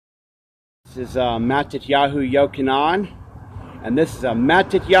This is Mattityahu Yochanan, and this is a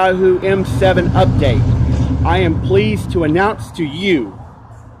Mattityahu M7 update. I am pleased to announce to you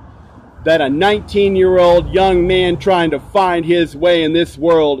that a 19-year-old young man trying to find his way in this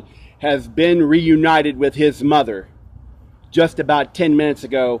world has been reunited with his mother. Just about 10 minutes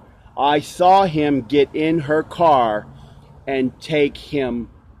ago, I saw him get in her car and take him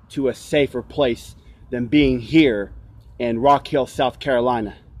to a safer place than being here in Rock Hill, South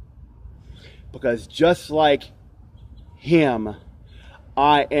Carolina. Because just like him,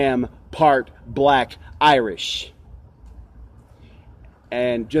 I am part black Irish.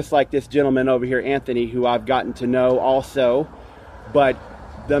 And just like this gentleman over here, Anthony, who I've gotten to know also. But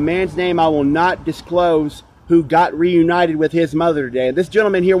the man's name I will not disclose, who got reunited with his mother today. This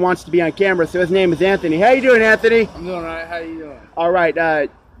gentleman here wants to be on camera, so his name is Anthony. How you doing, Anthony? I'm doing all right. How you doing? All right.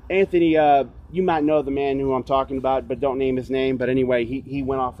 Anthony, you might know the man who I'm talking about, but don't name his name. But anyway, he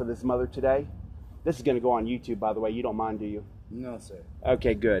went off with his mother today. This is going to go on YouTube, by the way. You don't mind, do you? No, sir.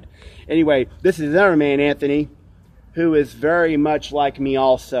 Okay, good. Anyway, this is another man, Anthony, who is very much like me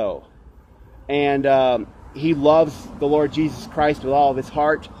also. And he loves the Lord Jesus Christ with all of his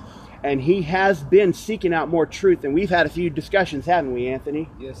heart. And he has been seeking out more truth. And we've had a few discussions, haven't we, Anthony?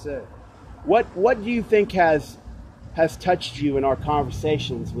 Yes, sir. What do you think has touched you in our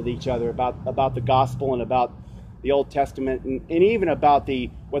conversations with each other about the gospel and about the Old Testament and even about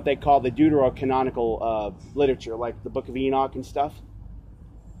what they call the deuterocanonical literature, like the Book of Enoch and stuff?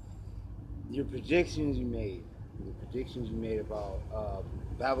 The predictions you made about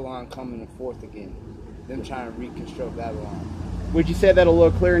Babylon coming forth again, them trying to reconstruct Babylon. Would you say that a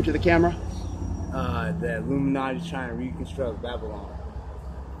little clearer into the camera? The Illuminati trying to reconstruct Babylon.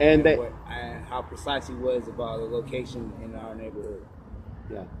 And how precise he was about the location in our neighborhood.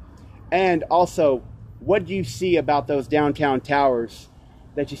 Yeah. And also, what do you see about those downtown towers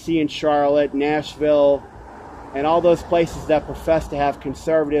that you see in Charlotte, Nashville, and all those places that profess to have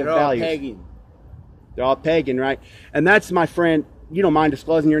conservative values? They're all pagan. They're all pagan, right? And that's my friend. You don't mind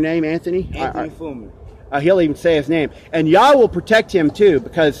disclosing your name, Anthony? Anthony Fullman. He'll even say his name. And Yah will protect him too,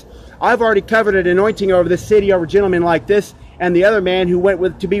 because I've already covered an anointing over this city, over gentlemen like this, and the other man who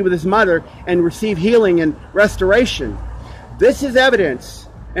went to be with his mother and receive healing and restoration. This is evidence.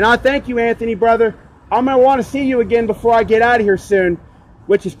 And I thank you, Anthony, brother. I'm going to want to see you again before I get out of here soon,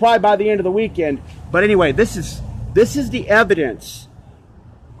 which is probably by the end of the weekend. But anyway, this is the evidence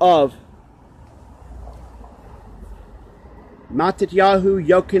of Mattityahu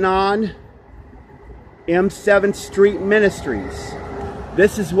Yochanan, M7 Street Ministries.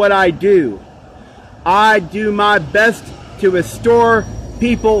 This is what I do. I do my best to restore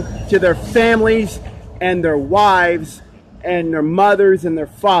people to their families and their wives and their mothers and their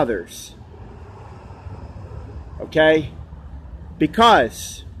fathers. Okay?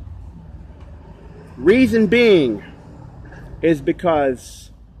 Because, reason being, is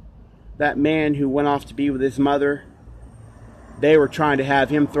because that man who went off to be with his mother, they were trying to have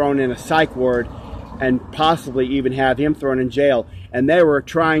him thrown in a psych ward and possibly even have him thrown in jail. And they were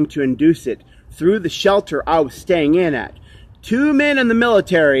trying to induce it through the shelter I was staying in at. 2 men in the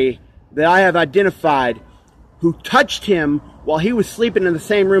military that I have identified who touched him while he was sleeping in the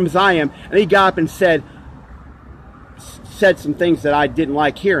same room as I am, and he got up and said some things that I didn't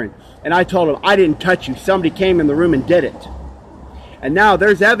like hearing. And I told him, I didn't touch you. Somebody came in the room and did it. And now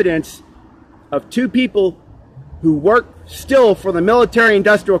there's evidence of 2 people who work still for the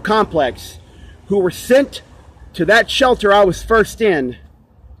military-industrial complex who were sent to that shelter I was first in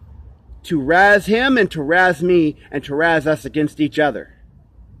to razz him and to razz me and to razz us against each other.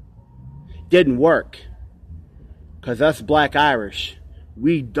 Didn't work. Because us black Irish,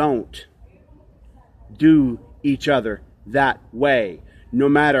 we don't do each other that way. No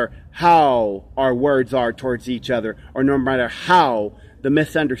matter how our words are towards each other, or no matter how the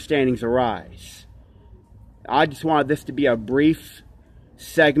misunderstandings arise. I just wanted this to be a brief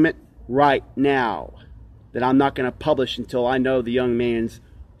segment right now that I'm not going to publish until I know the young man's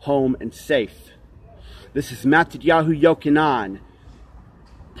home and safe. This is Mattityahu Yochanan.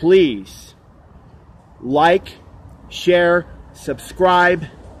 Please like, share, subscribe,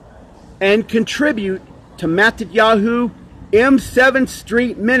 and contribute to Mattityahu M7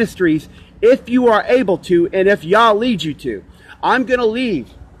 Street Ministries if you are able to and if Yah leads you to. I'm going to leave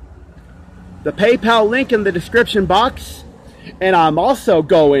the PayPal link in the description box, and I'm also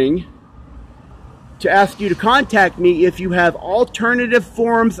going to ask you to contact me if you have alternative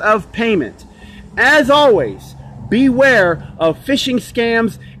forms of payment. As always, beware of phishing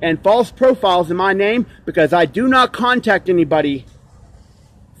scams and false profiles in my name, because I do not contact anybody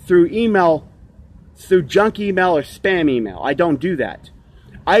through email, through junk email or spam email. I don't do that.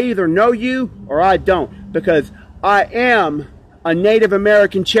 I either know you or I don't, because I am a Native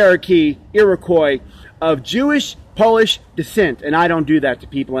American Cherokee Iroquois of Jewish, Polish descent, and I don't do that to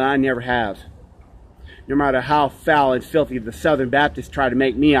people, and I never have. No matter how foul and filthy the Southern Baptists try to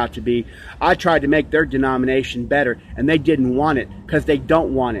make me out to be, I tried to make their denomination better, and they didn't want it, because they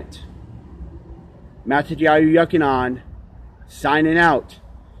don't want it. Mattityahu Yuckinon, signing out.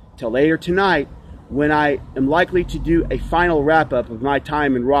 Till later tonight, when I am likely to do a final wrap-up of my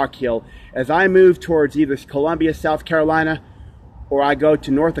time in Rock Hill, as I move towards either Columbia, South Carolina, or I go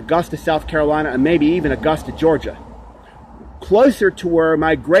to North Augusta, South Carolina, and maybe even Augusta, Georgia. Closer to where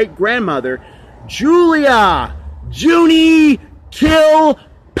my great-grandmother, Julia Junie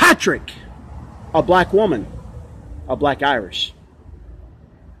Kilpatrick, a black woman, a black Irish.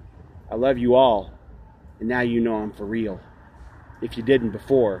 I love you all, and now you know I'm for real, if you didn't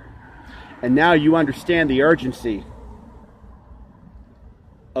before. And now you understand the urgency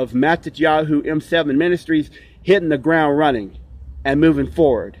of Mattityahu M7 Ministries hitting the ground running and moving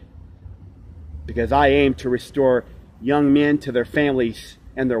forward. Because I aim to restore young men to their families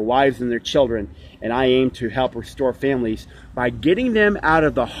and their wives and their children. And I aim to help restore families by getting them out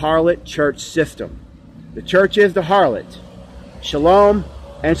of the harlot church system. The church is the harlot. Shalom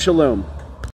and shalom.